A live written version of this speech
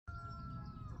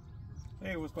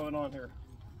Hey, what's going on here?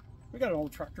 We got an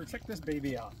old tractor. Check this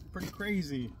baby out. Pretty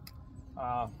crazy.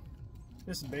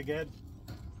 This is Big Ed.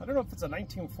 I don't know if it's a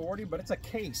 1940, but it's a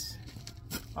case.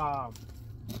 I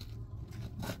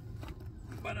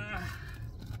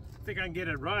think I can get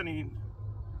it running.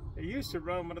 It used to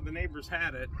run. One of the neighbors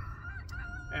had it,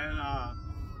 and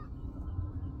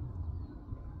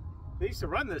they used to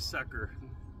run this sucker.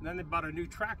 And then they bought a new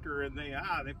tractor, and they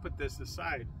put this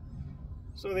aside.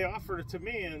 So they offered it to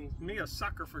me, and me, a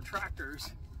sucker for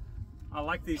tractors. I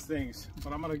like these things,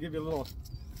 but I'm gonna give you a little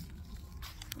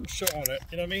show on it.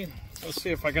 You know what I mean? Let's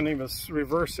see if I can even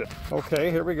reverse it.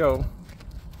 Okay, here we go.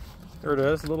 There it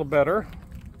is, a little better.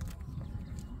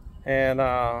 And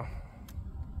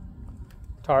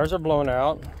tires are blown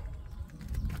out.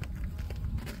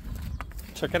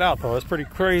 Check it out though, it's pretty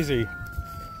crazy.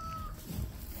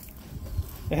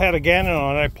 It had a Gannon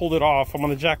on it, I pulled it off. I'm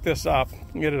gonna jack this up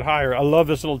and get it higher. I love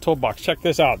this little toolbox. Check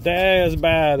this out, that's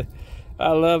bad. I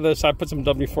love this. I put some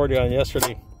W40 on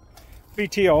yesterday.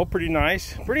 BTO, pretty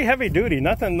nice. Pretty heavy duty,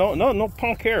 nothing, no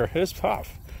punk here. It's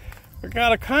tough. We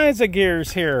got all kinds of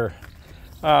gears here.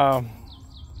 There's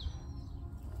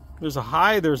a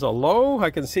high, there's a low, I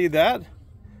can see that.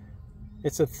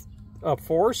 It's a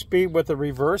 4-speed with a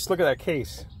reverse. Look at that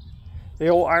case. The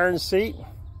old iron seat.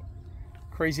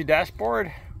 Crazy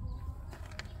dashboard.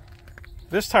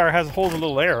 This tire holds a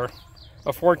little air.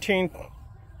 A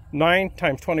 14.9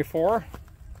 times 24.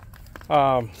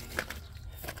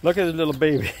 Look at the little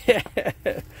baby.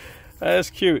 That's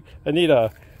cute. I need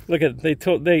a look at. They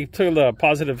took the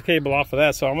positive cable off of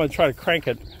that, so I'm gonna try to crank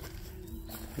it.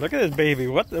 Look at this baby.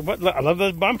 What? I love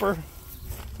this bumper.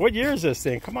 What year is this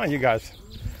thing? Come on, you guys.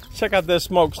 Check out this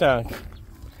smokestack.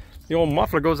 The old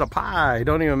muffler goes up high.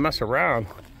 Don't even mess around.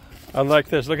 I like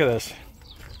this. Look at this.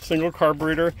 Single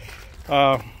carburetor.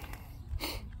 Looks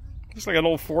like an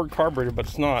old Ford carburetor, but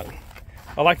it's not.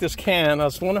 I like this can. I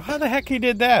was wondering how the heck he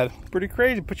did that. Pretty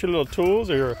crazy. Put your little tools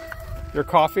or your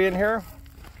coffee in here.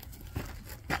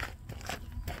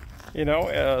 You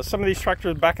know, some of these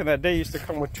tractors back in that day used to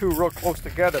come with two real close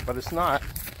together, but it's not.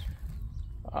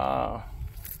 I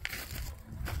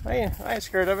ain't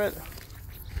scared of it.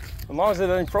 As long as it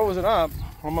ain't frozen up,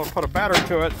 I'm gonna put a battery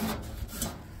to it.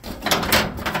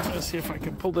 Let's see if I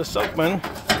can pull this open.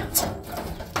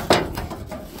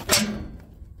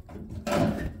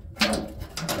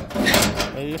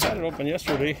 You had it open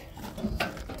yesterday.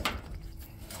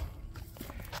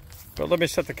 But let me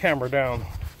set the camera down.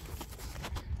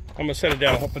 I'm gonna set it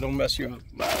down, hope it don't mess you up.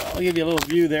 I'll give you a little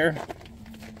view there.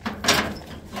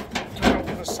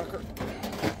 Open this sucker.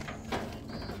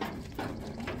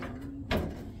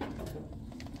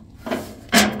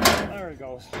 There it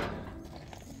goes.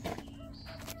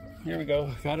 Here we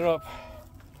go, got it up.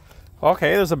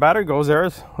 Okay, there's a battery goes there.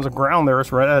 There's a ground there,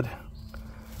 it's red.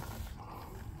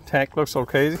 Tank looks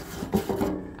okay.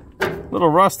 A little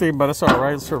rusty, but it's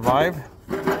alright, it'll survive.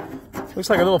 Looks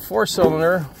like a little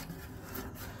 4-cylinder.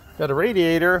 Got a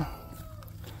radiator.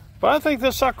 But I think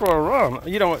this sucker will run.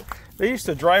 You know, they used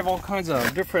to drive all kinds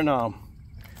of different,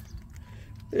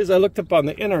 as I looked up on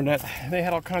the internet, they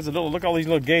had all kinds of look at all these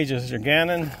little gauges. Your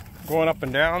Gannon going up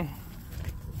and down.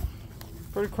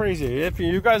 Pretty crazy. If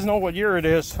you guys know what year it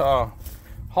is,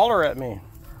 holler at me.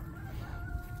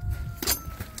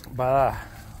 But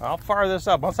I'll fire this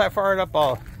up. Once I fire it up,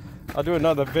 I'll do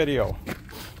another video.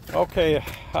 Okay,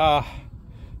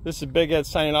 this is Big Ed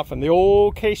signing off on the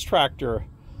old case tractor.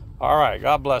 All right,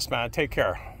 God bless, man. Take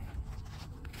care.